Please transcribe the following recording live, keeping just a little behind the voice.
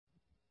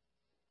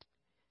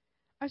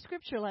Our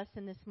scripture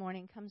lesson this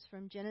morning comes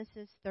from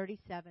Genesis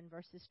 37,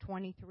 verses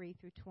 23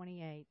 through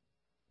 28.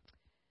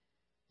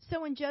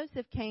 So when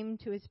Joseph came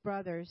to his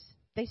brothers,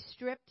 they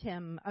stripped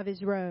him of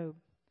his robe,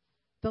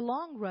 the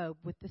long robe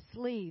with the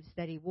sleeves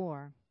that he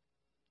wore.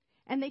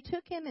 And they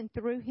took him and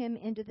threw him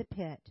into the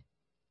pit.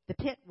 The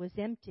pit was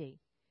empty.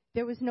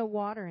 There was no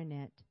water in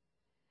it.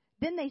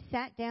 Then they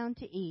sat down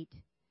to eat,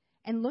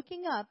 and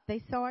looking up,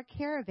 they saw a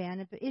caravan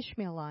of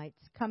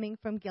Ishmaelites coming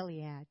from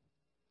Gilead,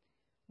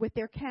 with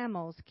their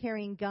camels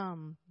carrying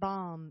gum,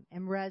 balm,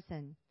 and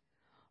resin,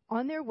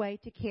 on their way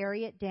to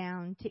carry it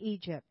down to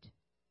Egypt.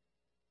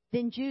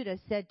 Then Judah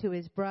said to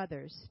his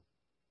brothers,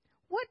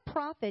 "What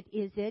profit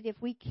is it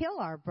if we kill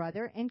our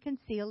brother and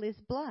conceal his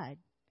blood?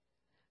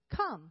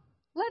 Come,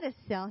 let us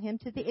sell him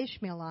to the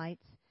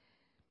Ishmaelites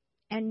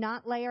and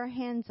not lay our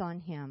hands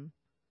on him,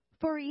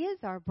 for he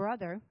is our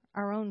brother,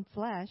 our own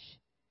flesh."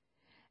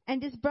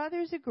 And his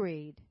brothers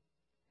agreed.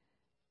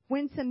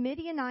 When some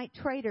Midianite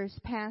traders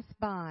passed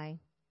by,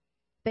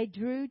 they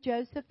drew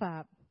Joseph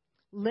up,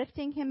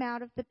 lifting him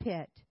out of the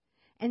pit,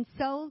 and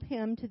sold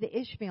him to the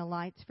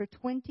Ishmaelites for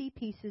 20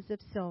 pieces of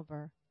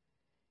silver.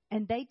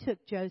 And they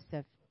took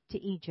Joseph to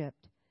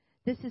Egypt.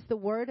 This is the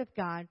word of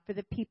God for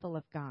the people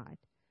of God.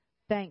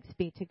 Thanks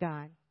be to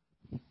God.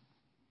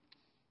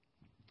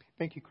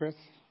 Thank you, Chris,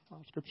 for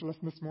our scripture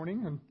lesson this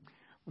morning. And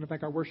I want to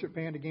thank our worship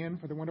band again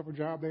for the wonderful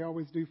job they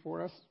always do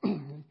for us.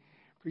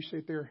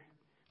 Appreciate their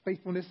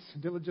faithfulness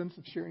and diligence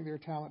of sharing their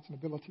talents and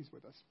abilities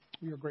with us.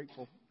 We are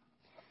grateful.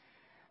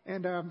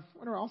 And I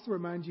want to also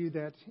remind you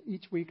that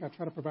each week I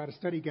try to provide a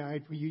study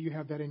guide for you. You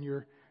have that in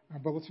your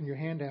bulletin, your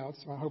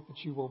handouts. So I hope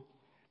that you will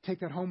take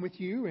that home with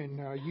you and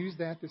use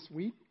that this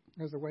week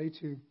as a way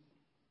to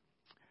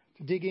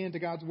dig into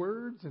God's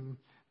words and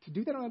to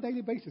do that on a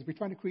daily basis. We're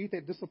trying to create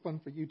that discipline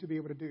for you to be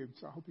able to do.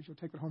 So I hope that you'll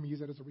take it home and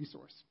use that as a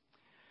resource.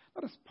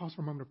 Let us pause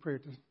for a moment of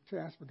prayer to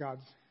ask for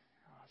God's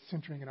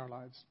centering in our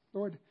lives.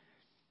 Lord,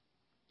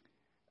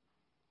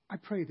 I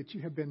pray that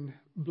you have been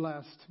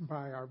blessed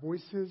by our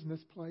voices in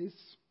this place,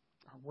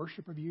 our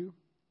worship of you.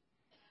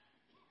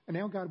 And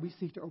now, God, we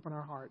seek to open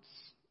our hearts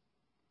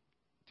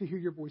to hear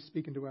your voice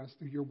speaking to us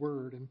through your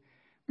word and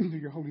through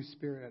your Holy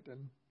Spirit.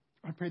 And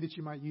I pray that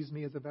you might use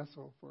me as a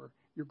vessel for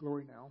your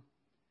glory now.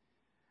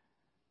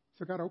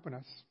 So, God, open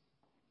us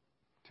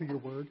to your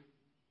word.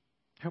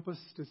 Help us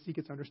to seek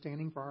its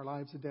understanding for our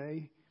lives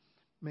today.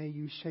 May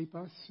you shape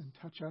us and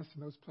touch us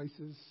in those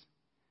places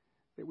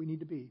that we need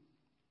to be.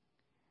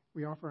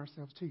 We offer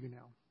ourselves to you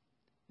now.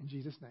 In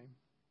Jesus' name,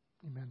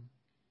 amen.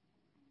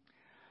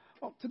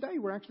 Well, today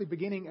we're actually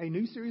beginning a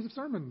new series of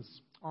sermons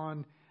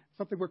on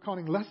something we're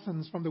calling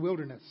Lessons from the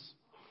Wilderness.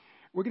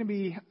 We're going to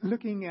be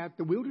looking at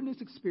the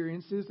wilderness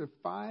experiences of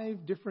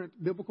 5 different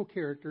biblical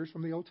characters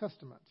from the Old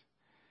Testament.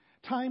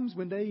 Times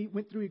when they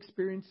went through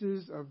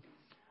experiences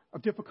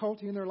of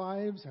difficulty in their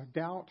lives, of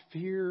doubt,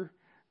 fear,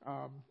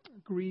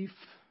 grief,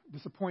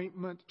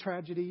 disappointment,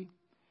 tragedy.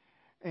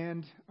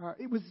 And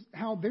it was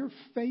how their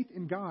faith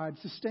in God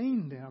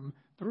sustained them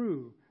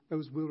through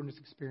those wilderness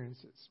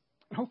experiences.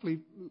 And hopefully,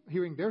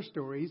 hearing their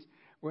stories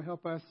will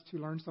help us to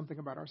learn something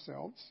about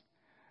ourselves,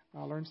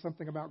 learn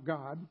something about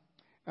God,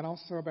 and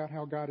also about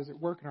how God is at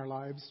work in our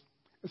lives,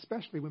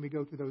 especially when we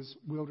go through those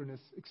wilderness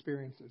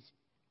experiences.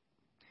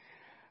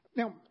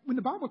 Now, when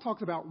the Bible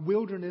talks about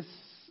wilderness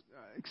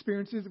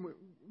experiences,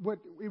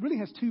 it really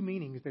has 2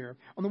 meanings there.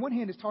 On the one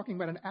hand, it's talking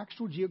about an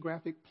actual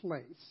geographic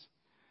place.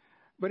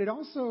 But it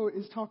also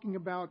is talking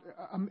about,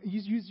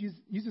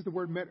 uses the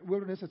word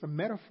wilderness as a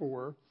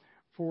metaphor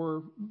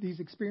for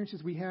these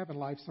experiences we have in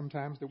life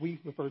sometimes that we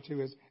refer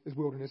to as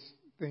wilderness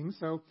things.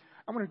 So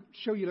I want to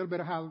show you a little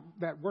bit of how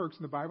that works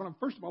in the Bible. And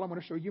first of all, I want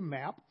to show you a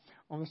map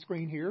on the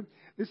screen here.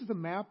 This is a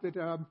map that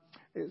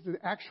is the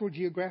actual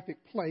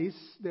geographic place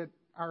that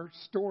our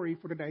story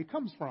for today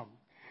comes from.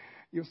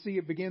 You'll see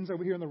it begins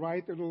over here on the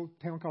right, the little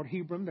town called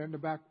Hebron, there in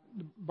the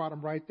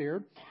bottom right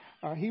there.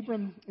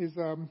 Hebron is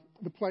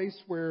the place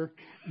where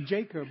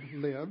Jacob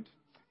lived,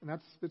 and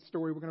that's the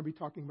story we're going to be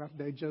talking about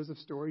today,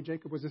 Joseph's story.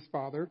 Jacob was his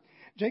father.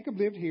 Jacob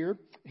lived here.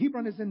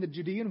 Hebron is in the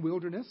Judean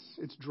wilderness.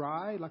 It's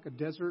dry, like a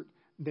desert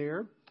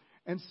there.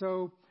 And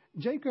so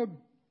Jacob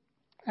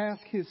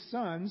asked his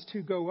sons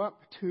to go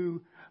up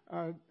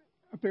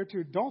there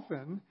to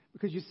Dothan,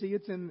 because you see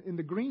it's in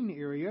the green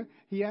area.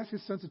 He asked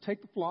his sons to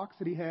take the flocks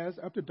that he has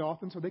up to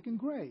Dothan so they can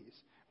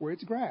graze where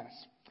it's grass.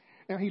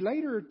 Now, he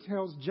later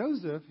tells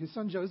Joseph, his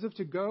son Joseph,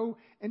 to go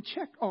and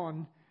check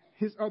on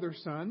his other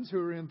sons who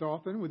are in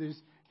Dothan with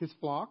his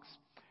flocks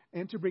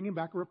and to bring him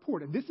back a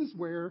report. And this is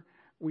where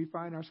we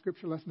find our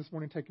scripture lesson this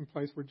morning taking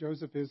place, where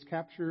Joseph is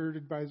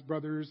captured by his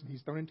brothers and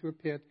he's thrown into a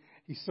pit.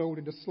 He's sold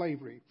into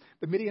slavery.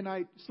 The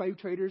Midianite slave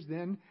traders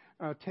then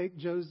take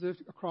Joseph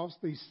across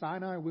the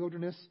Sinai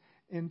wilderness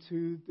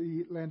into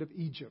the land of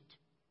Egypt.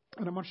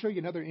 And I'm going to show you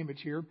another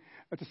image here.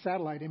 It's a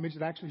satellite image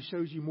that actually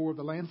shows you more of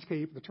the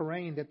landscape, the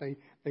terrain that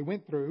they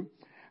went through.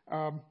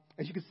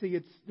 As you can see,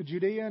 it's the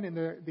Judean and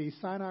the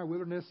Sinai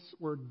wilderness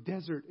were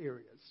desert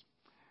areas.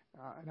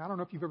 And I don't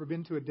know if you've ever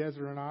been to a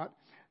desert or not,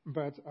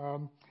 but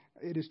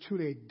it is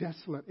truly a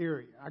desolate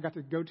area. I got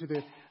to go to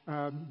the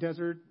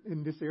desert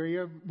in this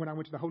area when I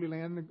went to the Holy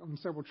Land on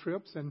several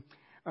trips. And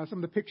some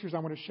of the pictures I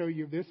want to show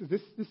you of this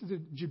is a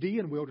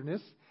Judean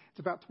wilderness. It's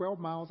about 12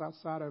 miles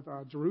outside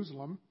of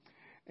Jerusalem.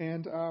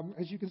 And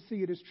as you can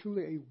see, it is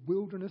truly a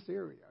wilderness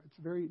area. It's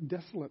a very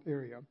desolate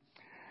area.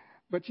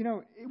 But,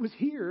 it was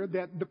here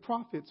that the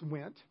prophets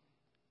went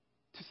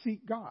to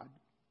seek God.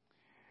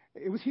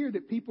 It was here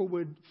that people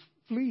would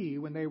flee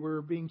when they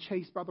were being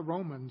chased by the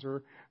Romans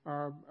or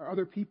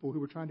other people who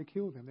were trying to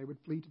kill them. They would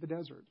flee to the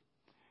desert.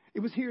 It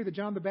was here that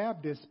John the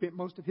Baptist spent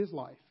most of his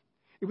life.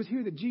 It was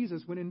here that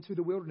Jesus went into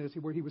the wilderness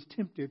where he was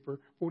tempted for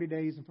 40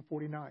 days and for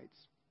 40 nights.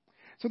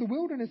 So the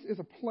wilderness is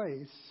a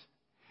place.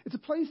 It's a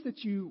place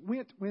that you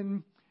went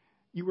when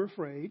you were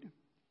afraid.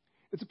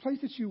 It's a place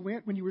that you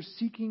went when you were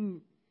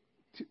seeking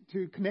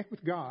to connect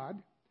with God.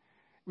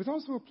 It was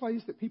also a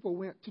place that people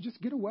went to just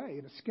get away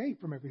and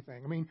escape from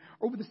everything. I mean,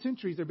 over the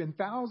centuries, there have been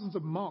thousands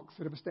of monks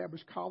that have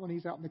established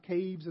colonies out in the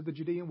caves of the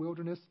Judean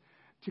wilderness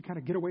to kind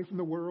of get away from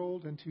the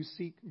world and to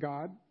seek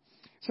God.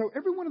 So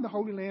everyone in the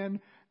Holy Land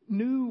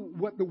knew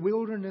what the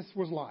wilderness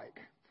was like.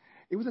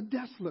 It was a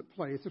desolate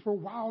place. It's where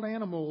wild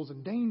animals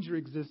and danger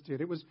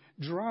existed. It was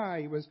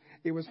dry.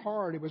 It was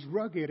hard. It was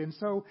rugged. And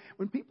so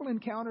when people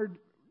encountered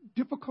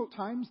difficult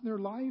times in their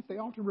life, they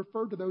often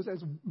referred to those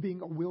as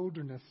being a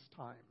wilderness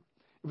time.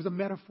 It was a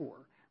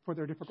metaphor for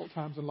their difficult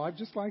times in life,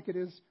 just like it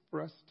is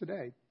for us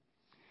today.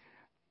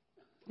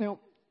 Now,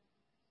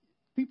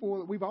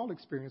 we've all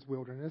experienced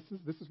wilderness.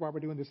 This is why we're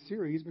doing this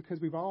series,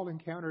 because we've all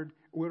encountered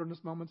wilderness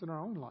moments in our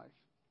own life.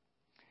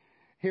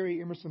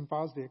 Harry Emerson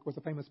Fosdick was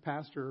a famous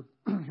pastor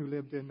who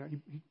lived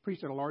he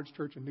preached at a large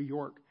church in New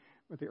York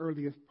at the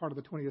earliest part of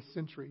the 20th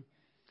century.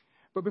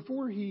 But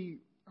before he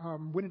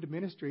went into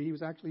ministry, he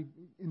was actually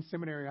in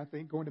seminary, I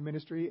think, going to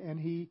ministry, and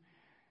he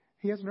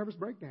has a nervous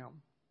breakdown.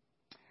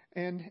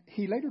 And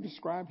he later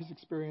described his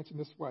experience in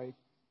this way.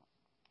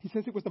 He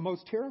says, "It was the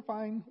most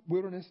terrifying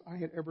wilderness I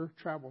had ever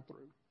traveled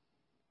through.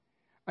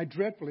 I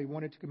dreadfully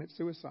wanted to commit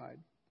suicide,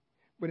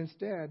 but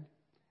instead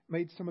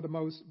made some of the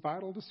most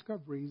vital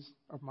discoveries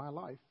of my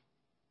life.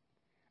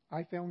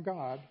 I found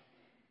God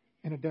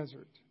in a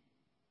desert."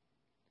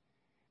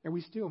 And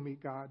we still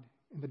meet God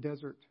in the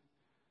desert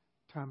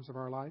times of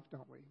our life,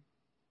 don't we?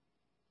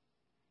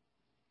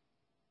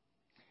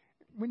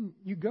 When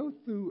you go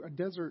through a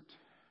desert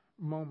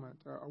moment,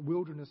 a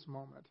wilderness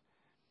moment,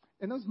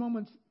 in those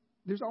moments,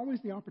 there's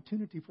always the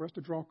opportunity for us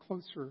to draw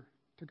closer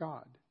to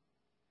God.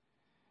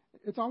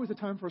 It's always a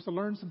time for us to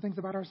learn some things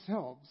about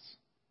ourselves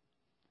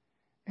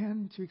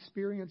and to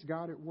experience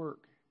God at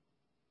work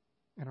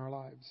in our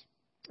lives.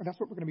 And that's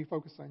what we're going to be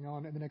focusing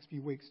on in the next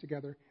few weeks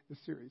together, this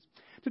series.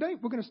 Today,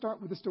 we're going to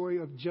start with the story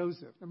of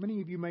Joseph. Now,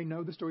 many of you may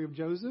know the story of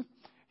Joseph.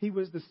 He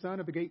was the son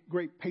of the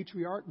great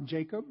patriarch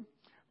Jacob,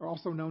 or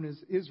also known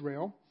as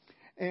Israel.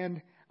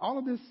 And all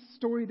of this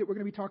story that we're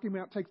going to be talking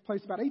about takes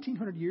place about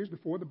 1,800 years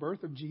before the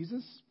birth of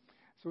Jesus.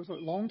 So it's a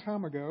long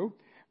time ago.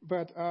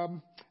 But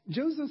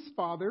Joseph's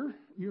father,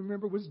 you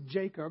remember, was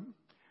Jacob,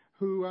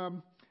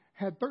 who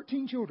had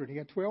 13 children. He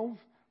had 12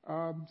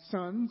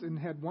 sons and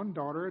had one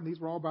daughter, and these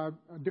were all by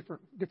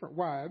different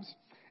wives.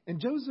 And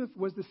Joseph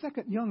was the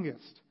second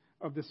youngest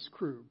of this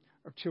crew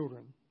of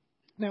children.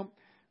 Now,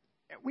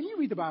 when you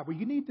read the Bible,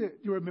 you need to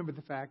remember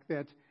the fact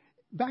that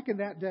back in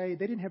that day,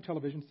 they didn't have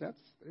television sets,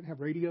 they didn't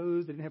have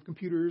radios, they didn't have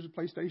computers,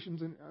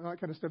 PlayStations, and all that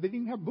kind of stuff. They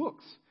didn't even have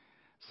books.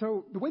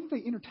 So the way that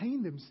they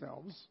entertained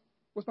themselves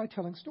was by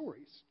telling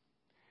stories.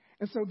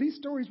 And so these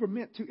stories were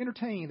meant to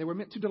entertain. They were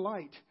meant to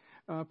delight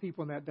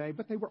people in that day,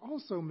 but they were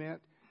also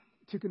meant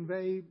to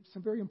convey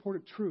some very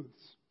important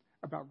truths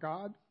about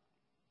God,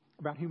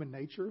 about human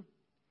nature,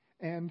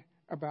 and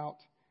about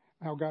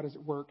how God is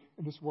at work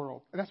in this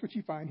world. And that's what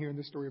you find here in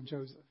the story of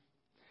Joseph.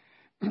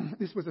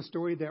 This was a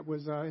story that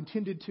was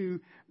intended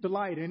to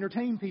delight and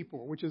entertain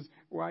people, which is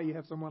why you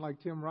have someone like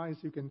Tim Rice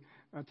who can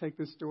take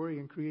this story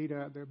and create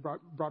the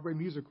Broadway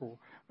musical,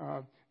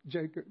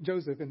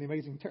 Joseph and the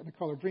Amazing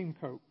Technicolor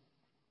Dreamcoat.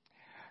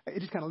 It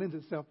just kind of lends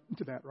itself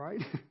to that,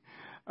 right?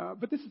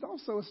 But this is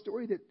also a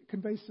story that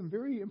conveys some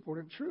very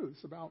important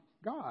truths about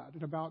God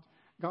and about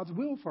God's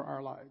will for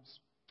our lives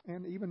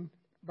and even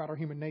about our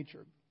human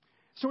nature.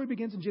 The story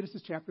begins in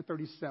Genesis chapter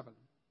 37.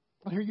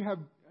 And here you have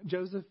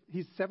Joseph.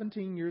 He's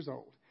 17 years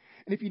old.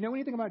 And if you know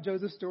anything about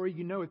Joseph's story,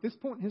 you know at this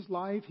point in his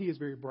life, he is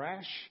very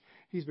brash.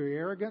 He's very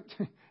arrogant.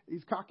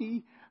 He's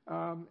cocky.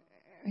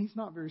 He's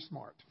not very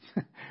smart,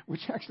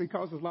 which actually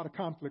causes a lot of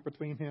conflict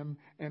between him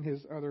and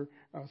his other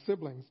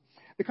siblings.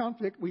 The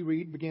conflict we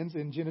read begins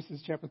in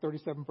Genesis chapter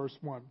 37, verse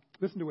 1.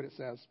 Listen to what it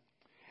says.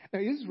 Now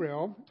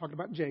Israel, talking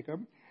about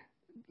Jacob,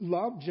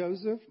 loved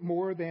Joseph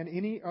more than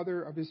any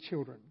other of his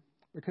children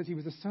because he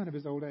was the son of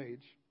his old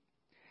age.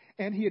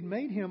 And he had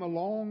made him a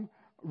long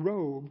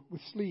robe with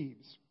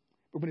sleeves.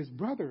 But when his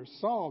brothers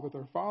saw that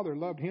their father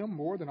loved him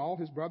more than all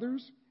his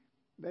brothers,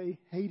 they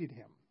hated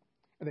him,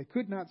 and they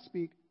could not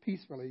speak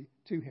peacefully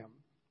to him.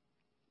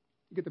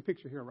 You get the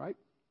picture here, right?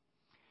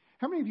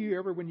 How many of you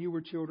ever, when you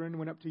were children,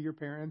 went up to your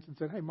parents and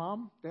said, "Hey,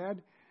 Mom,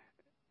 Dad,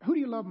 who do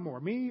you love more,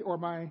 me or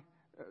my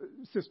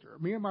sister,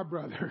 me and my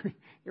brother.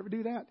 You ever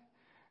do that?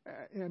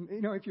 And,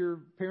 if your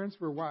parents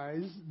were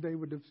wise, they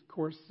would, of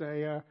course,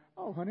 say,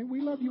 oh, honey,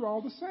 we love you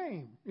all the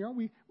same.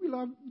 We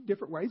love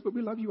different ways, but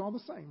we love you all the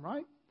same,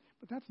 right?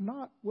 But that's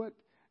not what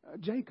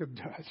Jacob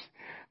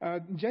does.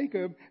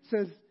 Jacob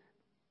says,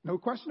 no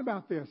question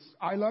about this.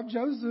 I love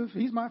Joseph.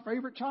 He's my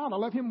favorite child. I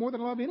love him more than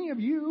I love any of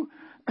you.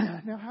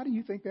 Now, how do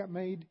you think that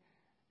made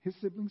his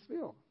siblings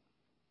feel?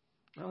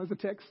 Well, as the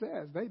text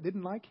says, they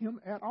didn't like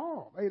him at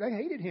all. They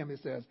hated him, it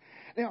says.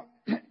 Now,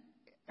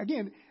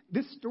 again,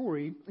 this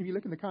story, if you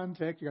look in the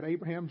context, you got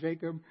Abraham,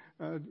 Jacob,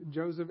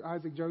 Joseph,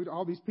 Isaac, Joseph,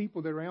 all these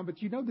people that are around. But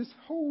this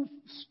whole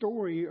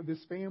story of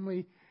this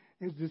family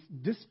is this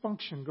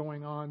dysfunction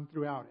going on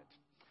throughout it.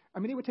 I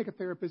mean, it would take a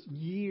therapist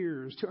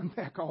years to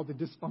unpack all the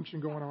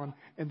dysfunction going on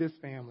in this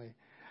family.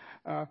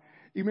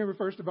 You remember,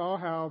 first of all,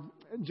 how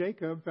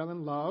Jacob fell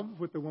in love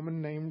with a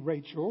woman named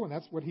Rachel, and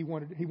that's what he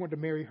wanted. He wanted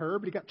to marry her,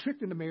 but he got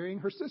tricked into marrying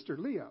her sister,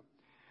 Leah.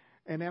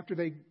 And after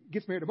they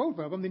gets married to both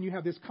of them, then you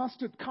have this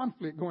constant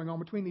conflict going on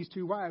between these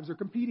two wives. They're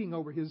competing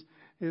over his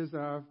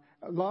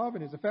love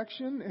and his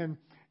affection. And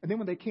then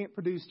when they can't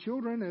produce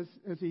children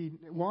as he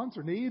wants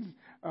or needs,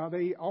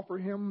 they offer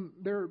him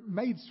their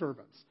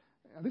maidservants.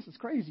 Now, this is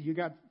crazy. You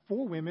got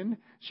 4 women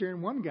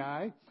sharing one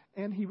guy,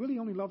 and he really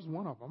only loves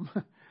one of them.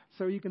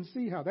 So you can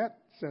see how that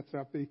sets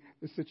up the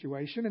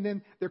situation. And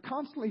then they're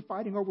constantly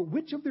fighting over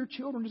which of their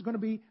children is going to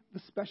be the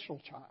special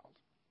child.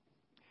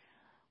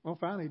 Well,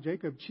 finally,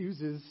 Jacob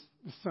chooses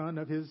the son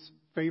of his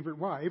favorite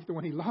wife, the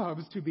one he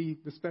loves, to be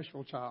the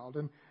special child.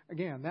 And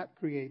again, that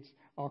creates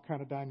all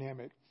kind of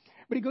dynamic.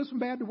 But he goes from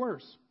bad to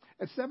worse.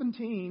 At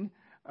 17,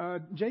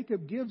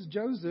 Jacob gives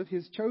Joseph,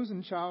 his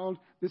chosen child,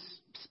 this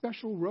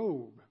special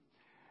robe.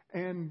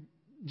 And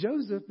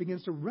Joseph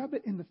begins to rub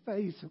it in the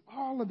face of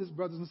all of his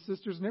brothers and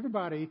sisters and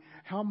everybody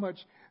how much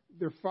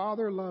their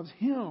father loves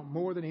him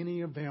more than any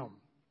of them.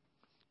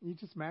 You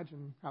just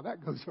imagine how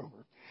that goes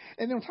over.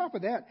 And then on top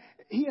of that,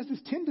 he has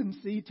this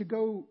tendency to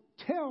go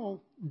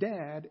tell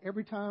Dad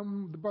every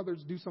time the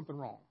brothers do something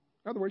wrong.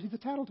 In other words, he's a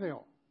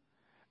tattletale.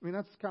 I mean,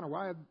 that's kind of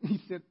why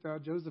he sent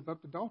Joseph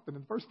up to Dothan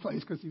in the first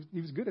place, because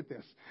he was good at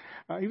this.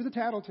 He was a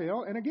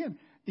tattletale. And again,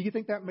 do you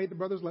think that made the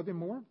brothers love him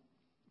more?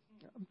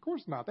 Of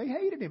course not. They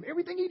hated him.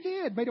 Everything he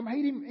did made them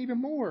hate him even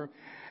more.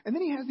 And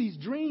then he has these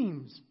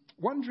dreams.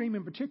 One dream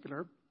in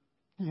particular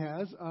he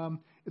has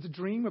is a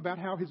dream about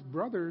how his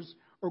brothers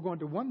are going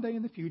to one day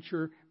in the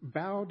future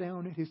bow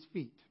down at his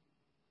feet.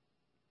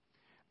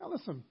 Now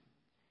listen,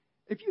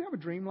 if you have a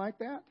dream like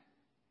that,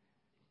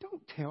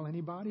 don't tell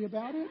anybody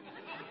about it.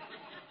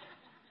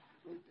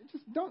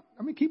 Just don't,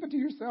 keep it to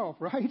yourself,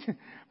 right?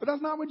 But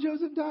that's not what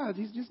Joseph does.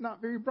 He's just not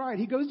very bright.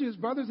 He goes to his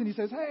brothers and he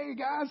says, hey,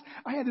 guys,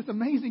 I had this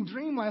amazing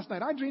dream last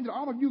night. I dreamed that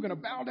all of you are going to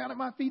bow down at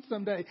my feet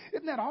someday.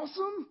 Isn't that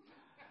awesome?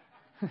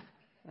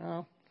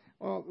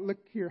 Well, look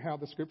here how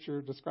the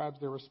scripture describes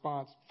their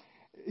response.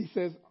 He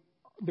says,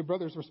 the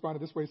brothers responded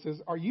this way. He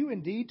says, are you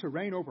indeed to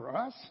reign over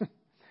us?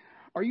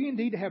 Are you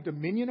indeed to have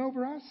dominion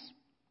over us?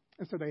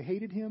 And so they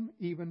hated him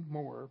even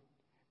more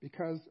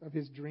because of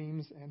his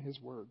dreams and his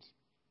words.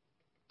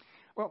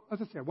 Well, as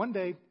I said, one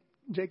day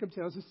Jacob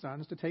tells his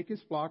sons to take his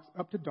flocks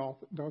up to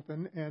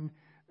Dothan and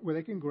where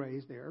they can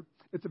graze there.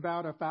 It's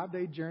about a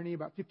 5-day journey,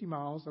 about 50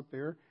 miles up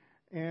there.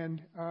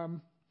 And,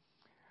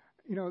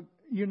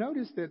 you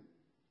notice that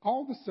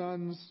all the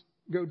sons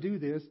go do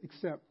this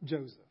except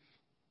Joseph.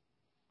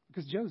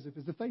 Because Joseph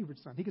is the favored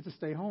son. He gets to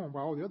stay home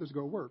while all the others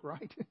go work,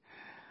 right?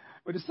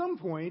 But at some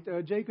point,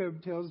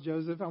 Jacob tells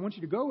Joseph, I want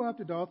you to go up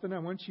to Dothan. I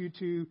want you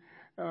to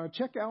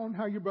check out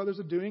how your brothers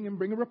are doing and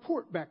bring a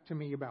report back to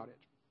me about it.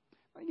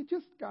 Now, you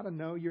just got to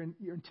know you're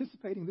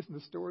anticipating this in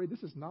the story.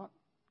 This is not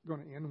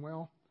going to end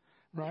well,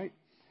 right?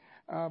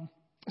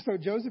 So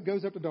Joseph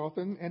goes up to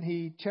Dothan and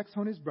he checks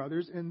on his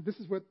brothers. And this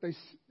is what the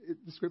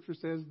scripture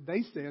says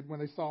they said when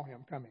they saw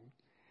him coming.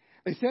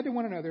 They said to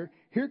one another,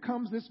 here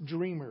comes this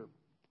dreamer.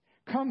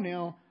 Come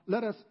now,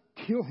 let us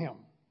kill him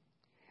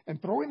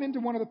and throw him into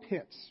one of the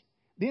pits.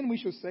 Then we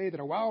shall say that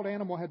a wild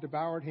animal had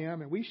devoured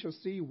him, and we shall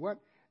see what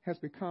has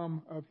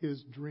become of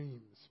his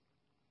dreams.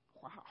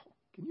 Wow.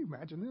 Can you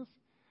imagine this?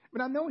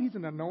 I know he's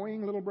an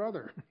annoying little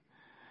brother,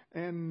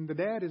 and the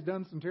dad has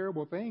done some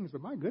terrible things, but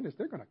my goodness,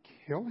 they're going to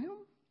kill him?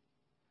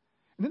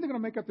 And then they're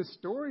going to make up this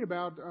story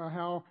about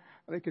how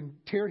they can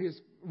tear his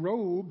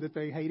robe that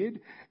they hated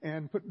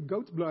and put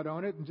goat's blood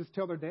on it and just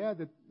tell their dad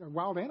that a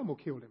wild animal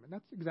killed him. And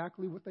that's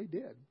exactly what they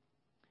did.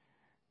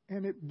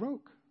 And it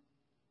broke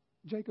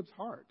Jacob's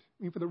heart.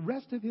 For the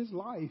rest of his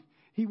life,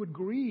 he would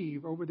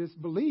grieve over this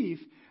belief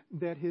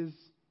that his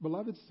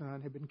beloved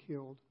son had been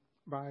killed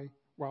by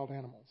wild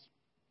animals.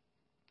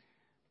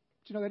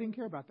 But they didn't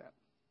care about that.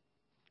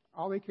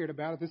 All they cared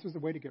about is this was a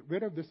way to get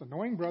rid of this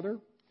annoying brother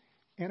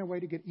and a way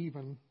to get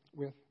even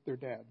with their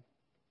dad.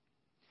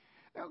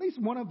 Now, at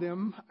least one of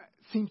them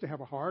seems to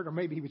have a heart, or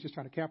maybe he was just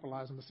trying to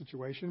capitalize on the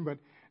situation. But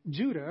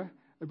Judah,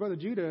 the brother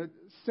Judah,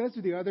 says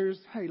to the others,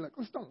 hey, look,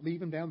 let's don't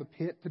leave him down the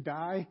pit to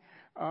die.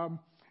 Tell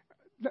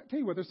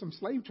you what, there's some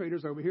slave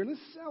traders over here. Let's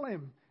sell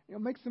him.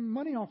 Make some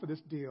money off of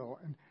this deal.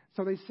 And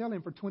So they sell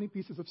him for 20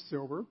 pieces of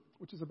silver,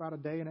 which is about a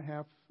day and a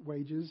half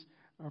wages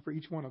for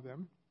each one of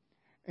them.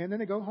 And then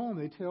they go home.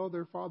 They tell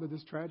their father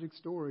this tragic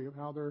story of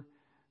how their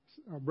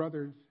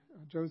brother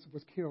Joseph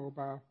was killed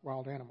by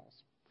wild animals.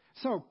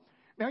 So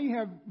now you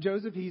have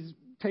Joseph. He's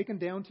taken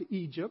down to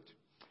Egypt,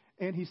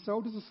 and he's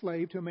sold as a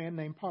slave to a man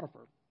named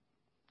Potiphar.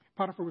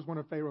 Potiphar was one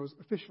of Pharaoh's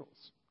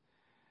officials.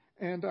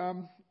 And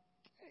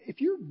if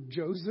you're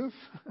Joseph,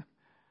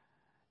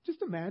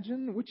 just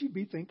imagine what you'd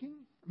be thinking.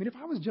 I mean, if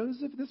I was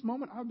Joseph at this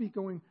moment, I'd be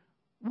going,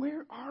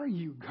 where are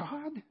you,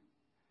 God? I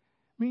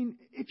mean,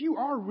 if you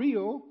are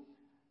real,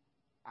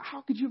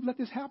 how could you have let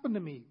this happen to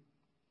me?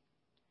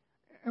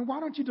 And why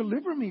don't you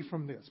deliver me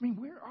from this? I mean,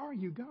 where are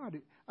you,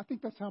 God? I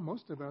think that's how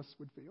most of us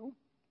would feel.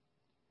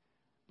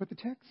 But the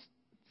text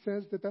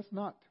says that that's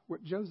not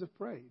what Joseph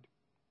prayed.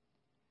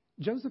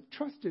 Joseph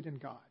trusted in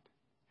God.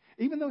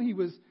 Even though he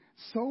was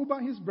sold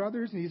by his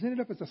brothers and he's ended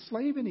up as a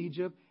slave in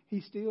Egypt,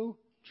 he still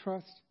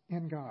trusts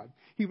in God.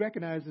 He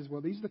recognizes,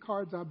 well, these are the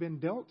cards I've been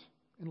dealt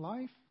in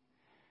life,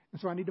 and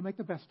so I need to make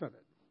the best of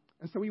it.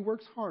 And so he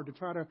works hard to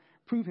try to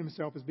prove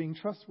himself as being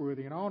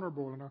trustworthy and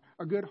honorable and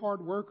a good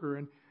hard worker,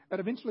 and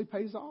that eventually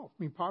pays off.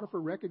 I mean, Potiphar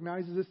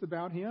recognizes this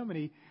about him, and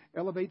he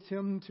elevates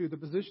him to the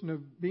position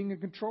of being in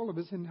control of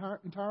his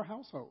entire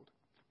household.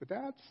 But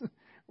that's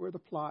where the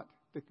plot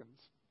thickens.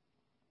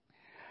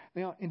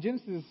 Now, in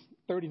Genesis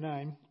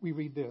 39, we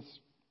read this.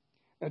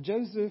 Now,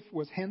 Joseph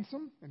was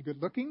handsome and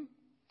good-looking,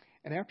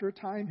 and after a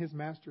time his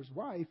master's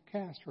wife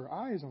cast her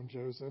eyes on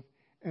Joseph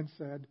and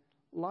said,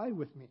 "Lie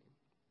with me."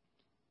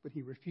 But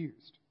he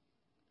refused.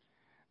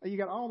 Now, you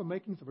got all the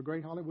makings of a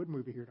great Hollywood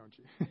movie here, don't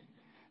you?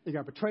 You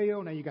got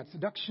betrayal, now you got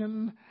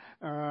seduction,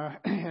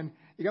 and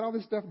you got all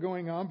this stuff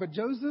going on. But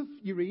Joseph,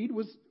 you read,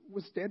 was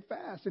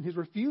steadfast in his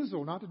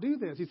refusal not to do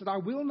this. He said, "I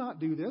will not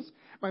do this.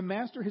 My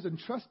master has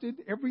entrusted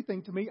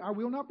everything to me. I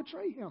will not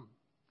betray him."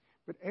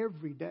 But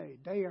every day,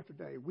 day after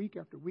day, week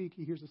after week,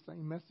 he hears the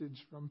same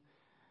message from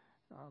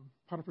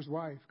Potiphar's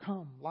wife.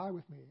 "Come, lie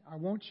with me. I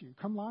want you.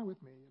 Come lie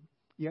with me." And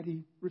yet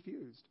he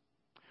refused.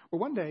 Well,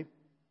 one day,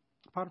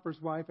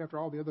 Potiphar's wife, after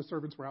all the other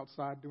servants were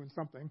outside doing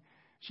something,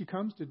 she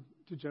comes to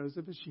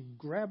Joseph and she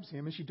grabs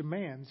him and she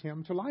demands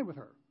him to lie with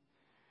her.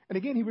 And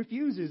again, he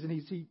refuses, and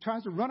he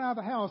tries to run out of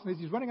the house. And as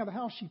he's running out of the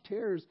house, she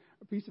tears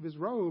a piece of his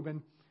robe.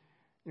 And,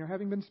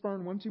 having been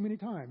spurned one too many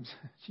times,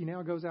 she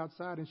now goes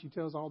outside and she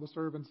tells all the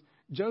servants,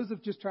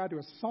 "Joseph just tried to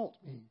assault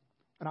me,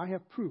 and I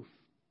have proof.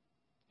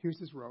 Here's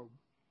his robe."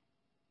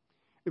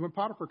 And when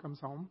Potiphar comes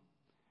home,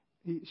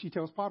 she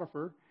tells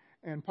Potiphar,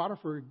 and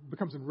Potiphar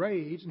becomes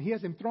enraged, and he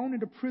has him thrown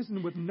into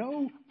prison with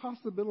no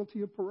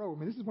possibility of parole. I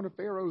mean, this is one of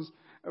Pharaoh's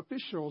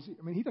officials.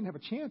 I mean, he doesn't have a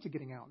chance of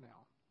getting out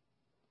now.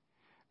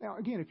 Now,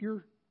 again, if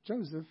you're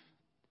Joseph,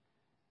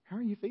 how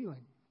are you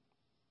feeling?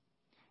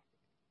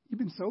 You've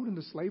been sold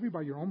into slavery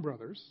by your own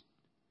brothers.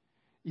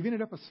 You've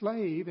ended up a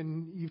slave,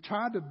 and you've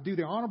tried to do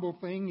the honorable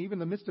thing. Even in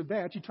the midst of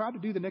that, you tried to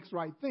do the next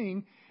right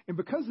thing, and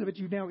because of it,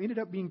 you've now ended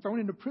up being thrown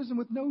into prison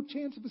with no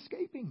chance of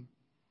escaping.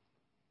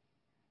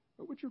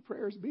 What would your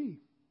prayers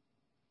be?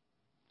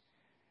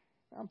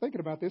 I'm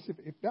thinking about this.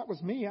 If that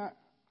was me,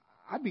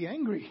 I'd be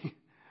angry.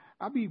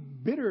 I'd be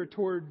bitter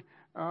toward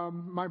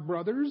my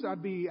brothers.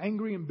 I'd be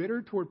angry and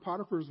bitter toward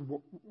Potiphar's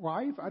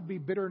wife. I'd be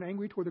bitter and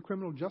angry toward the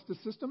criminal justice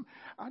system.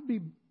 I'd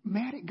be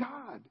mad at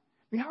God. I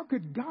mean, how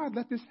could God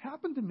let this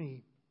happen to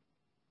me?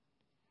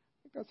 I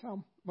think that's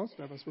how most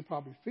of us would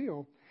probably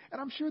feel.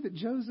 And I'm sure that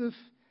Joseph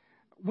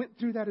went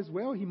through that as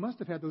well. He must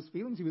have had those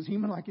feelings. He was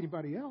human like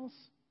anybody else.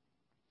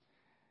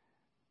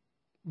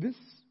 This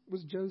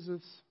was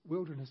Joseph's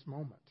wilderness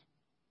moment.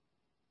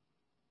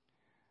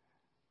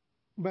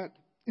 But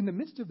in the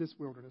midst of this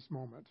wilderness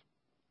moment,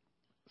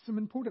 some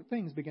important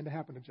things began to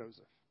happen to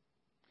Joseph.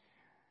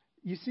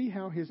 You see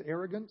how his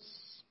arrogance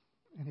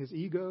and his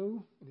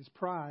ego and his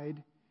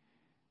pride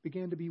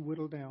began to be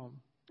whittled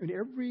down. And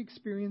every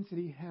experience that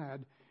he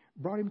had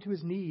brought him to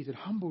his knees. It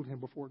humbled him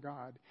before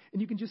God.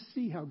 And you can just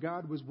see how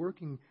God was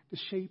working to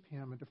shape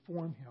him and to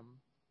form him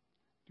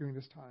during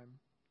this time.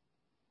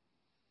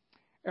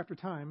 After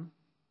time,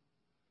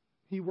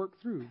 he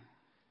worked through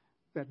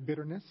that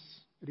bitterness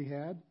that he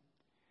had.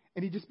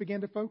 And he just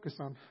began to focus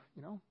on,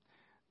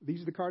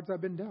 these are the cards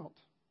I've been dealt.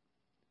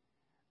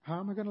 How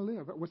am I going to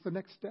live? What's the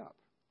next step?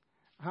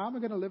 How am I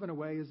going to live in a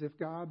way as if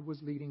God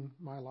was leading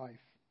my life?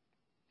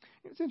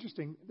 It's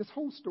interesting. This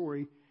whole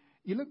story,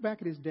 you look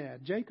back at his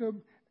dad,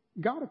 Jacob.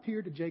 God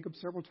appeared to Jacob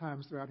several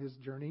times throughout his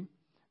journey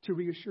to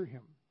reassure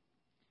him.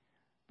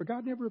 But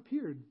God never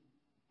appeared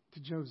to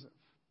Joseph.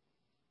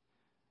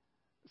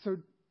 So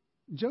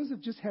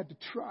Joseph just had to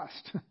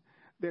trust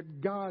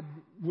that God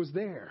was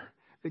there,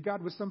 that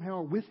God was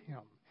somehow with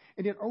him.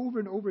 And yet over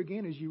and over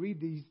again, as you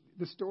read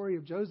the story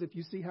of Joseph,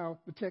 you see how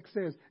the text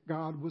says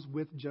God was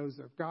with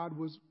Joseph. God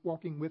was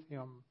walking with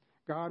him.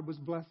 God was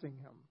blessing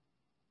him.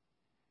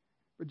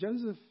 But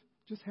Joseph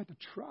just had to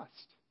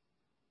trust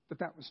that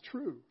that was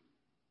true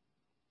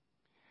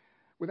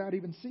without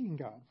even seeing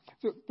God.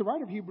 So the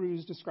writer of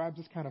Hebrews describes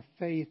this kind of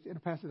faith in a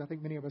passage I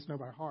think many of us know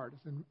by heart.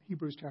 It's in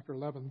Hebrews chapter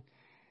 11.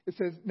 It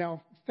says,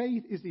 "Now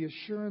faith is the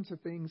assurance of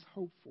things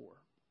hoped for,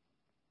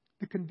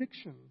 the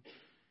conviction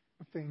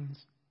of things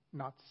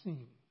not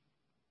seen.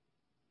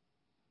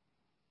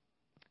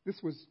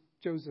 This was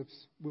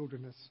Joseph's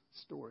wilderness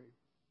story.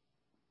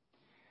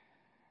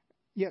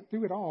 Yet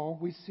through it all,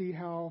 we see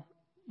how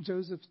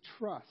Joseph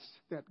trusts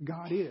that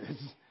God is,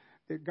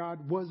 that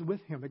God was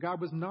with him, that God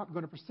was not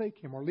going to forsake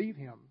him or leave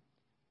him.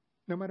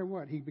 No matter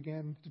what, he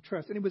began to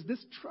trust. And it was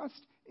this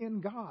trust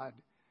in God,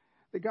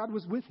 that God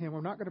was with him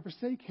or not going to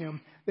forsake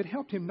him, that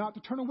helped him not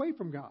to turn away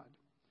from God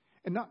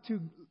and not to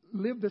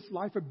live this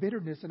life of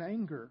bitterness and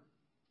anger.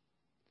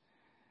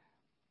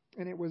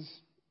 And it was,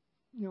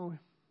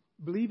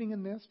 believing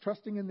in this,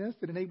 trusting in this,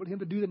 that enabled him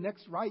to do the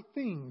next right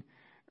thing,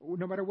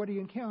 no matter what he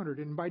encountered.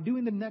 And by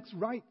doing the next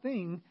right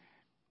thing,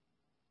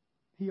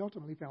 he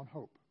ultimately found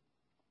hope.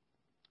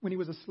 When he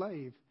was a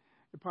slave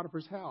at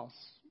Potiphar's house,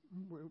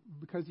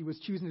 because he was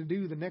choosing to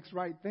do the next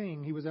right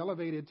thing, he was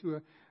elevated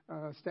to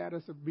a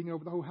status of being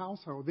over the whole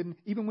household. Then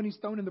even when he's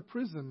thrown into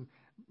prison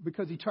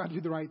because he tried to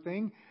do the right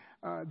thing,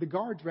 the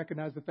guards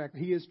recognize the fact that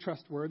he is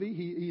trustworthy.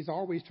 He's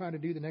always trying to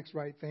do the next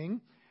right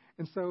thing.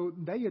 And so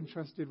they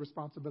entrusted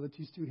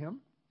responsibilities to him.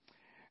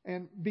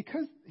 And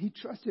because he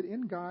trusted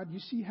in God, you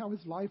see how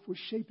his life was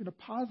shaped in a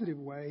positive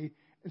way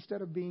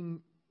instead of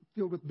being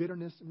filled with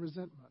bitterness and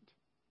resentment.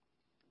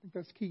 I think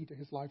that's key to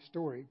his life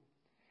story.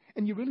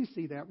 And you really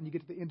see that when you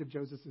get to the end of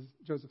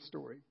Joseph's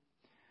story.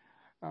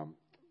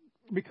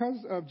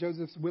 Because of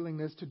Joseph's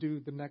willingness to do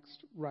the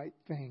next right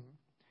thing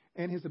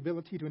and his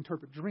ability to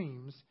interpret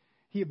dreams,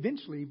 he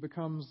eventually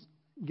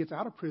gets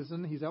out of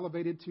prison. He's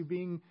elevated to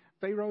being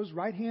Pharaoh's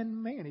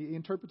right-hand man. He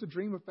interprets a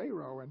dream of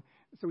Pharaoh, and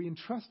so he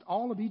entrusts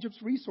all of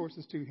Egypt's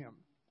resources to him.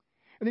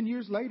 And then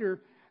years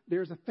later,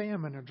 there's a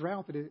famine, a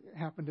drought that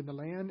happened in the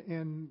land,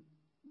 and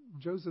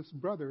Joseph's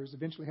brothers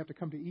eventually have to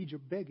come to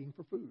Egypt begging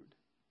for food.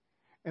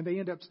 And they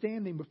end up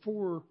standing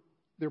before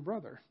their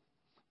brother,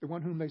 the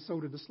one whom they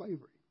sold into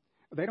slavery.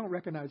 They don't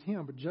recognize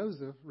him, but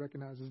Joseph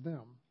recognizes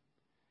them.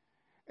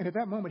 And at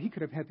that moment, he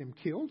could have had them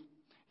killed.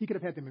 He could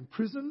have had them in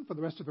prison for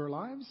the rest of their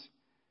lives.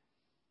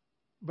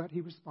 But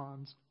he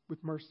responds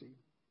with mercy.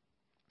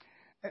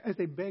 As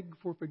they beg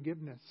for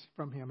forgiveness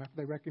from him after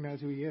they recognize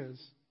who he is,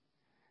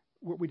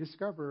 what we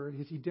discover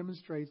is he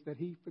demonstrates that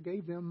he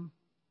forgave them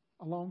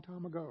a long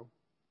time ago.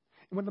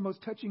 In one of the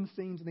most touching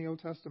scenes in the Old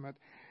Testament,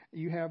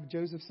 you have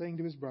Joseph saying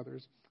to his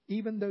brothers,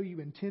 "Even though you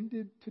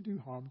intended to do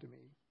harm to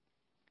me,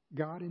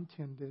 God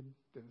intended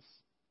this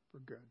for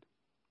good."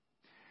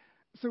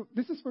 So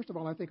this is, first of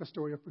all, I think, a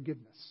story of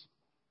forgiveness.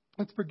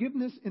 It's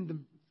forgiveness in the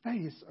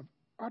face of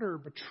utter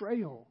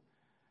betrayal,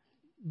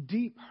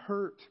 deep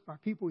hurt by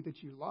people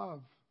that you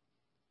love.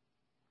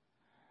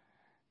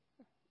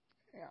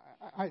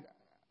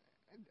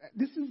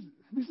 This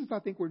is, I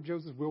think, where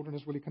Joseph's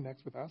wilderness really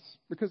connects with us,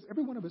 because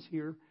every one of us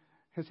here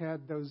has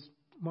had those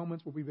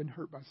moments where we've been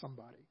hurt by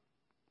somebody.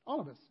 All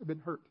of us have been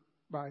hurt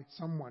by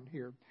someone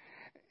here.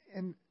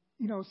 And,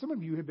 some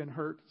of you have been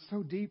hurt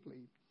so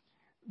deeply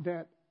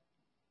that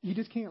you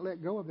just can't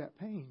let go of that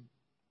pain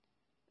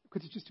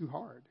because it's just too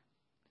hard.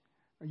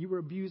 You were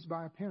abused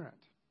by a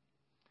parent.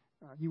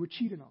 You were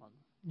cheated on.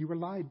 You were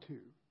lied to.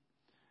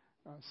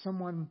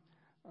 Someone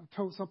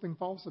told something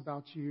false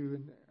about you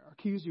and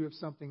accused you of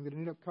something that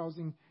ended up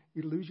causing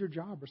you to lose your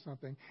job or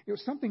something. It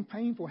was something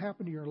painful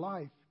happened in your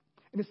life.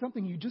 And it's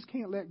something you just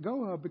can't let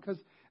go of because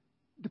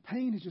the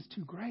pain is just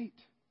too great.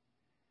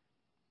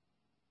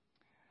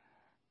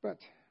 But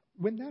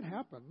when that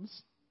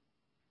happens,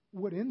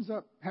 what ends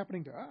up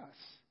happening to us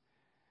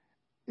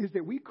is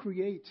that we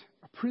create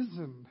a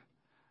prison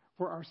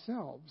for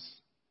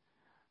ourselves,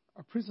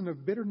 a prison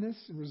of bitterness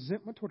and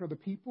resentment toward other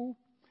people,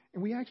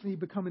 and we actually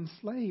become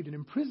enslaved and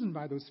imprisoned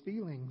by those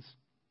feelings.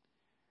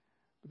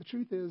 But the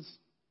truth is,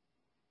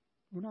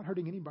 we're not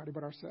hurting anybody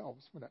but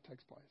ourselves when that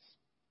takes place.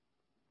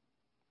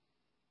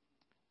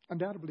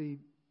 Undoubtedly,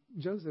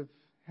 Joseph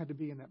had to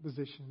be in that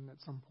position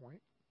at some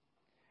point.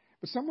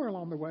 But somewhere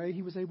along the way,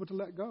 he was able to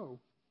let go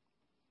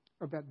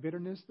of that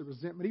bitterness, the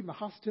resentment, even the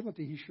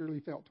hostility he surely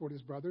felt toward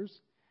his brothers.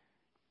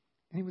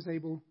 And he was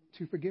able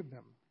to forgive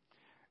them.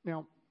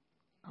 Now,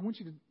 I want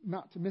you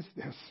not to miss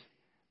this.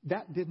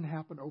 That didn't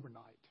happen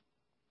overnight.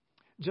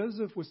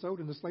 Joseph was sold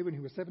into slavery when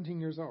he was 17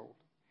 years old.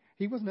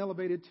 He wasn't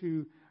elevated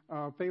to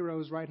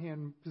Pharaoh's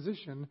right-hand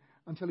position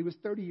until he was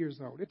 30 years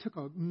old. It took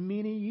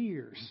many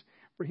years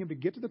for him to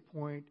get to the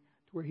point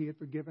to where he had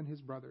forgiven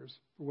his brothers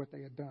for what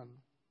they had done.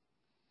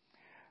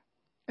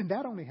 And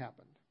that only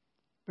happened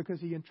because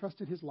he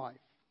entrusted his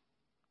life,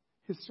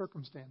 his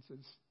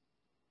circumstances,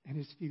 and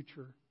his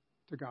future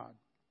to God.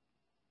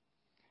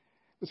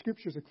 The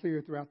scriptures are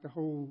clear throughout the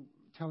whole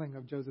telling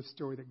of Joseph's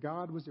story that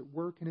God was at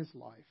work in his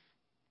life,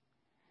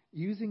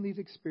 using these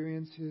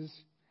experiences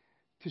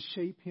to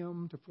shape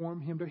him, to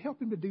form him, to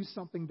help him to do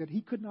something that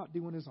he could not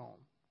do on his own.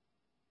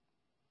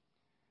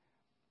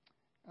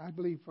 I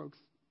believe, folks,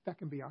 that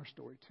can be our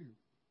story too,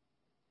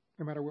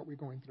 no matter what we're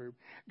going through.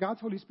 God's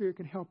Holy Spirit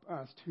can help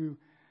us to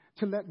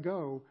let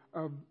go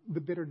of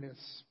the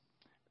bitterness,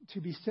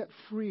 to be set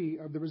free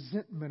of the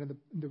resentment and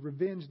the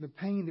revenge and the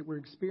pain that we're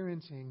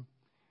experiencing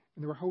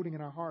and that we're holding in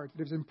our hearts,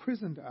 that has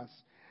imprisoned us.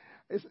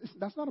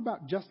 That's not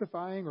about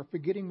justifying or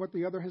forgetting what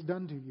the other has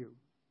done to you,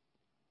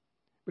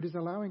 but is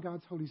allowing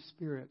God's Holy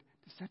Spirit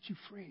to set you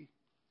free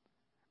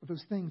of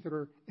those things that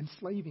are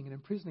enslaving and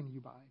imprisoning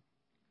you by,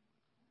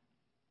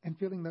 and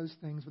filling those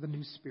things with a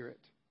new spirit.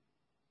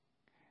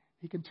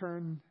 He can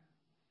turn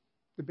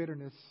the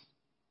bitterness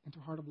into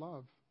a heart of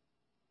love.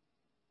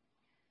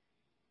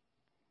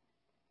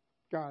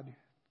 God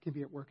can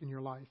be at work in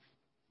your life.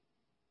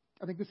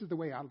 I think this is the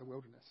way out of the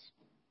wilderness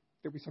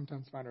that we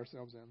sometimes find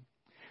ourselves in.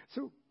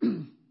 So,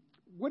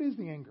 what is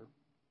the anger?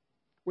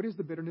 What is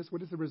the bitterness?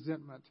 What is the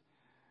resentment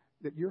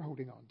that you're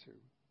holding on to?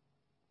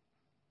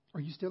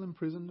 Are you still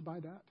imprisoned by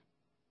that?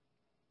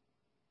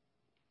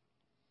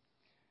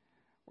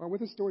 Well, what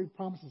this story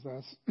promises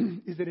us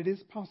is that it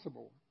is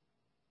possible,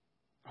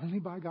 only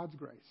by God's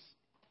grace,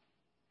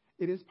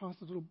 it is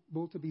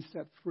possible to be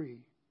set free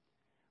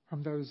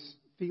from those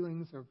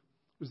feelings of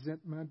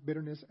resentment,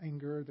 bitterness,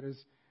 anger that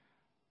is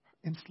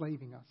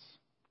enslaving us.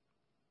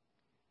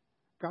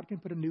 God can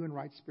put a new and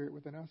right spirit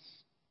within us.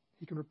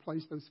 He can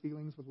replace those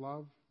feelings with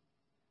love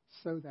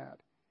so that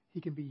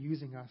He can be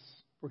using us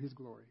for His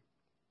glory.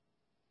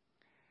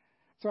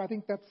 So I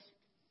think that's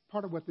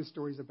part of what this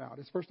story is about.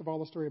 It's first of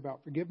all a story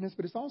about forgiveness,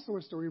 but it's also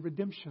a story of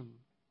redemption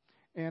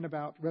and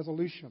about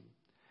resolution.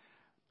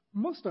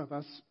 Most of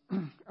us,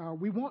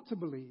 we want to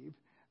believe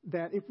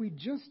that if we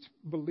just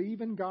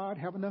believe in God,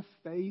 have enough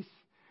faith,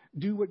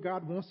 do what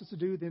God wants us to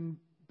do, then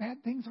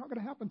bad things aren't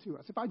going to happen to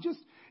us. If I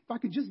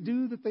could just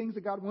do the things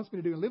that God wants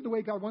me to do and live the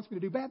way God wants me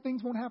to do, bad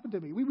things won't happen to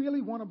me. We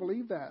really want to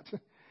believe that.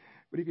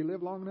 But if you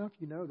live long enough,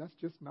 you know that's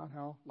just not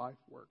how life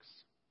works.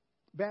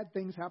 Bad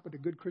things happen to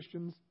good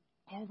Christians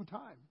all the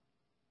time.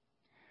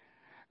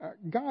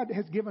 God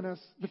has given us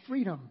the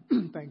freedom,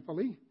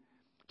 thankfully,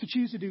 to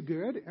choose to do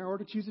good or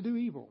to choose to do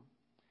evil.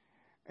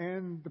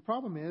 And the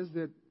problem is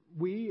that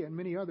we and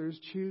many others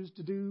choose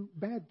to do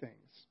bad things,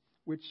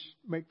 which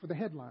make for the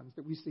headlines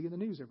that we see in the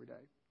news every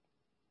day.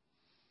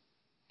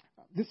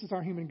 This is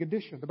our human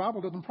condition. The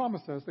Bible doesn't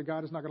promise us that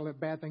God is not going to let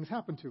bad things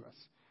happen to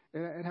us.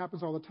 It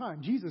happens all the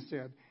time. Jesus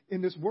said,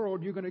 in this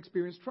world, you're going to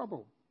experience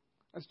trouble.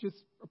 That's just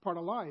a part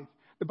of life.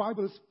 The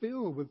Bible is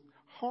filled with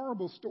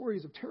horrible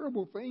stories of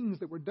terrible things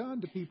that were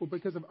done to people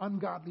because of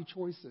ungodly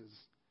choices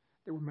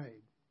that were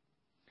made.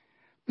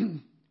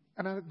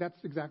 And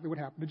that's exactly what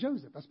happened to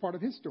Joseph. That's part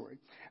of his story.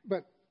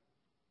 But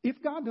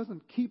if God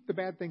doesn't keep the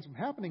bad things from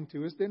happening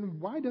to us, then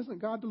why doesn't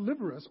God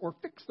deliver us or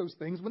fix those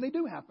things when they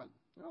do happen?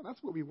 You know,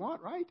 that's what we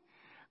want, right?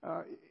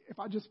 If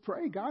I just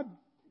pray, God,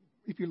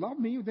 if you love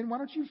me, then why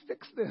don't you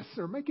fix this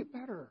or make it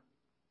better?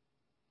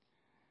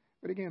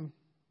 But again,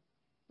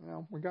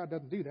 when God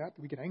doesn't do that,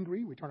 we get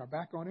angry, we turn our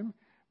back on Him.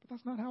 But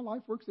that's not how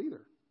life works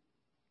either.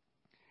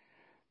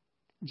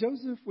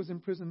 Joseph was in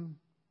prison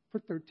for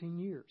 13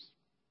 years.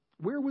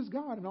 Where was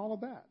God in all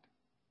of that?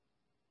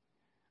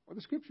 Well,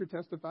 the Scripture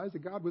testifies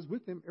that God was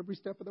with him every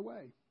step of the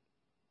way.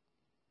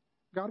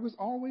 God was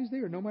always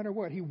there, no matter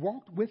what. He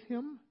walked with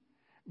him,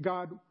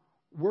 God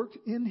worked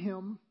in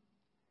him,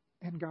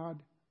 and God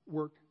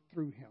worked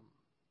through him.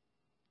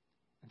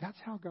 And that's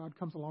how God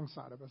comes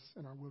alongside of us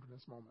in our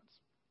wilderness moments.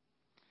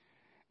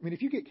 I mean,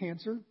 if you get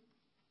cancer,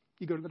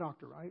 you go to the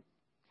doctor, right?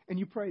 And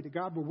you pray that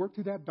God will work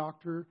through that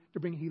doctor to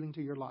bring healing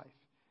to your life.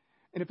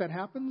 And if that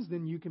happens,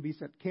 then you can be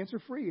set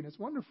cancer-free, and it's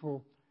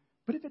wonderful.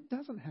 But if it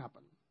doesn't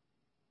happen,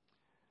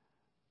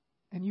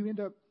 and you end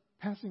up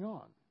passing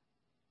on,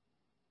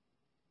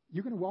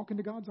 you're going to walk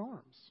into God's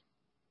arms.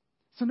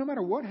 So no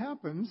matter what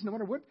happens, no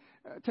matter what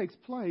takes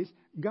place,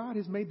 God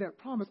has made that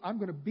promise. I'm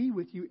going to be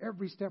with you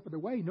every step of the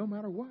way, no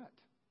matter what.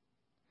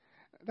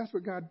 That's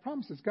what God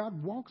promises.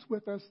 God walks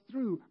with us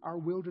through our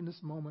wilderness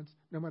moments,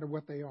 no matter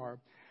what they are.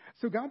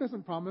 So God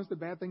doesn't promise that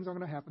bad things are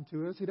going to happen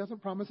to us. He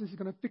doesn't promise He's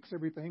going to fix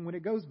everything when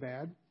it goes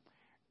bad.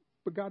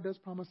 But God does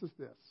promise us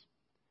this,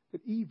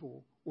 that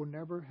evil will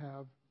never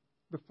have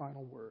the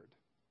final word.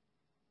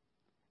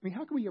 I mean,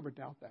 how can we ever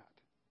doubt that?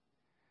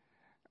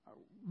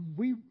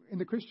 We, in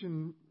the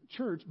Christian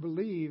church,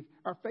 believe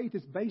our faith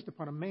is based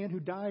upon a man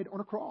who died on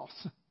a cross,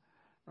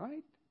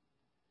 right?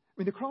 I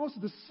mean, the cross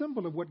is the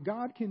symbol of what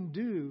God can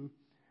do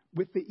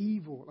with the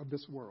evil of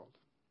this world.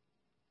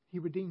 He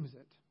redeems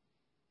it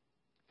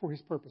for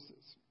His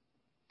purposes.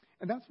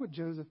 And that's what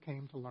Joseph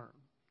came to learn.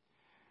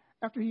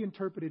 After he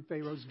interpreted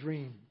Pharaoh's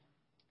dream,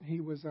 he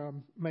was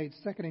made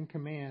second in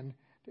command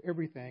to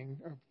everything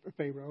of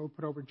Pharaoh,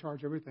 put over in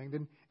charge of everything.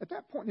 Then at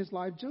that point in his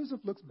life,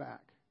 Joseph looks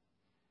back.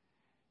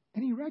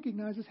 And he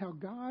recognizes how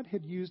God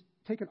had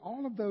taken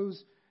all of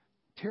those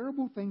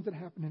terrible things that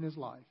happened in his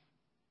life.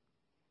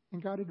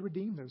 And God had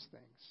redeemed those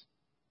things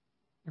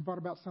and brought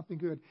about something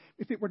good.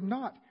 If it were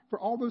not for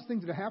all those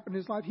things that had happened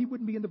in his life, he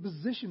wouldn't be in the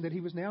position that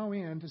he was now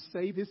in to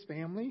save his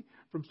family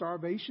from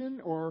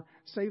starvation or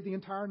save the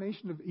entire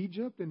nation of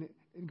Egypt and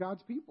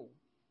God's people.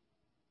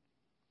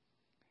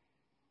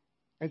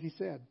 As he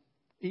said,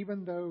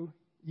 even though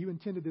you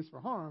intended this for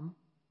harm,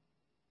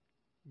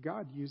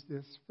 God used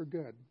this for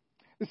good.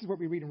 This is what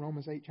we read in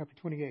Romans 8, chapter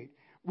 28.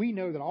 We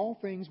know that all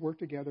things work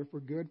together for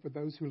good for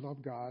those who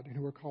love God and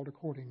who are called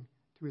according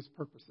to His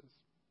purposes.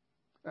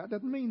 That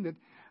doesn't mean that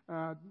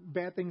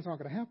bad things aren't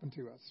going to happen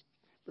to us,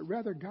 but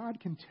rather God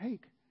can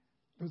take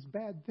those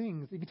bad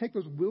things. He can take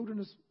those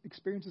wilderness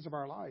experiences of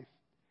our life,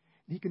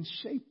 and He can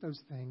shape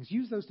those things,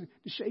 use those to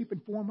shape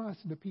and form us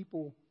into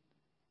people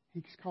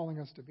He's calling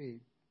us to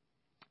be.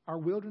 Our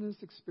wilderness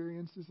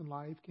experiences in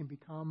life can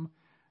become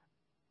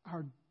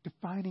our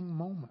defining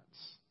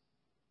moments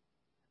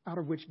out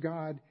of which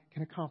God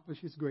can accomplish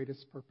His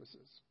greatest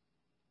purposes,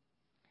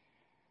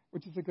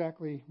 which is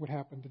exactly what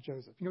happened to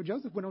Joseph. You know,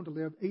 Joseph went on to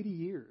live 80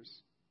 years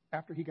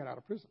after he got out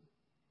of prison.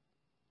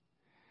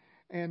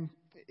 And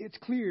it's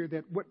clear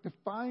that what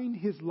defined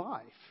his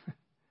life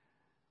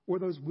were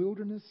those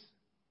wilderness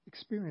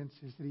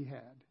experiences that he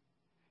had.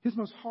 His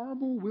most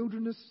horrible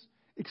wilderness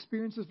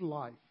experiences of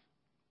life,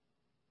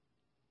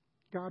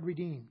 God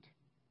redeemed.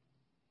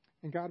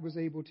 And God was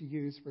able to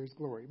use for His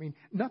glory. I mean,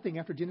 nothing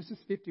after Genesis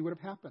 50 would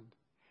have happened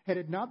had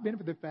it not been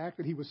for the fact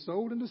that he was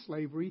sold into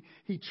slavery,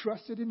 he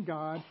trusted in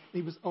God, and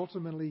he was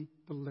ultimately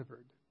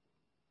delivered.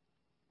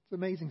 It's an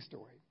amazing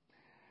story.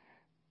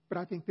 But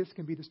I think this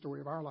can be the story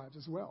of our lives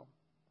as well.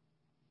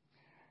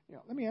 You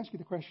know, let me ask you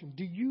the question,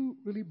 do you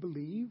really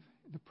believe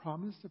in the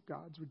promise of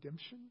God's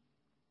redemption?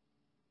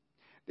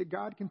 That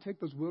God can take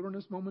those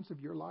wilderness moments of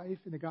your life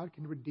and that God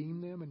can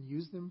redeem them and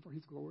use them for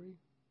His glory?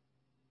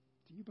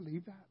 Do you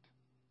believe that?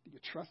 Do you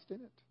trust in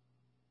it?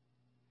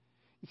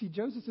 You see,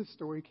 Joseph's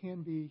story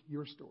can be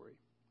your story.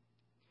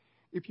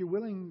 If you're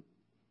willing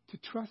to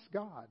trust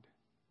God,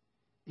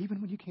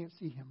 even when you can't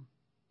see Him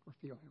or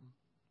feel Him.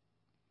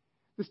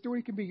 The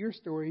story can be your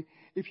story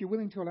if you're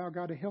willing to allow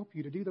God to help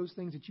you to do those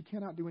things that you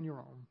cannot do on your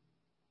own.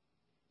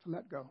 To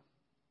let go,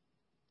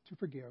 to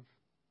forgive,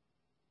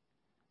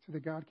 so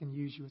that God can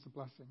use you as a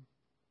blessing.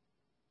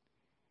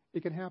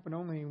 It can happen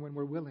only when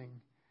we're willing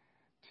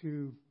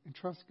to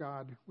entrust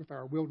God with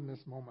our wilderness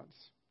moments,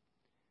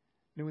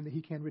 knowing that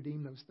He can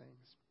redeem those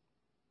things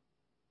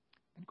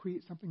and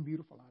create something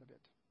beautiful out of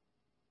it.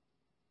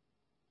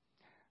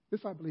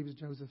 This, I believe, is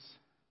Joseph's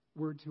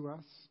word to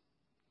us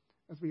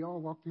as we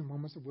all walk through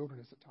moments of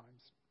wilderness at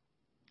times.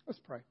 Let's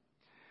pray.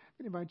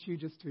 I invite you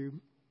just to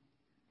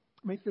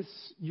make this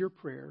your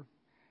prayer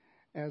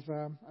as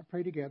I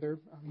pray together.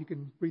 You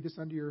can breathe this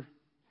under your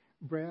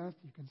breath.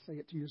 You can say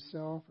it to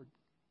yourself. Or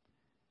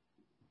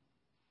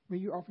may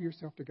you offer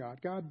yourself to God.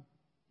 God,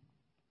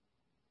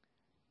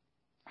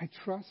 I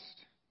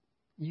trust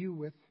you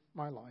with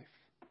my life.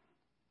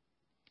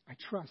 I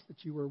trust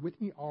that you are with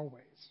me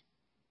always.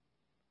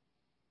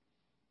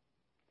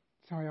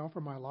 So I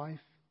offer my life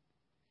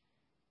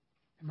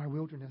and my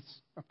wilderness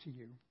up to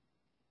you.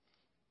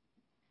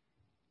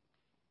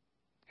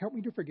 Help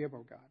me to forgive,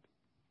 oh God.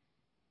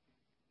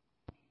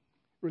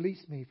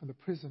 Release me from the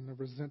prison of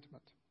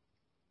resentment.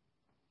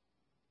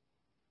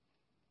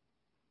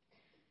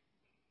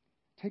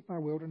 Take my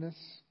wilderness,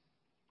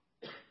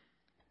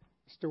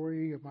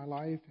 story of my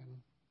life, and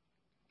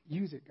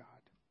use it, God,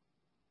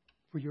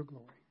 for your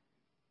glory.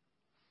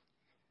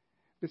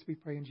 This we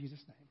pray in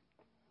Jesus'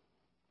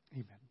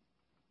 name. Amen.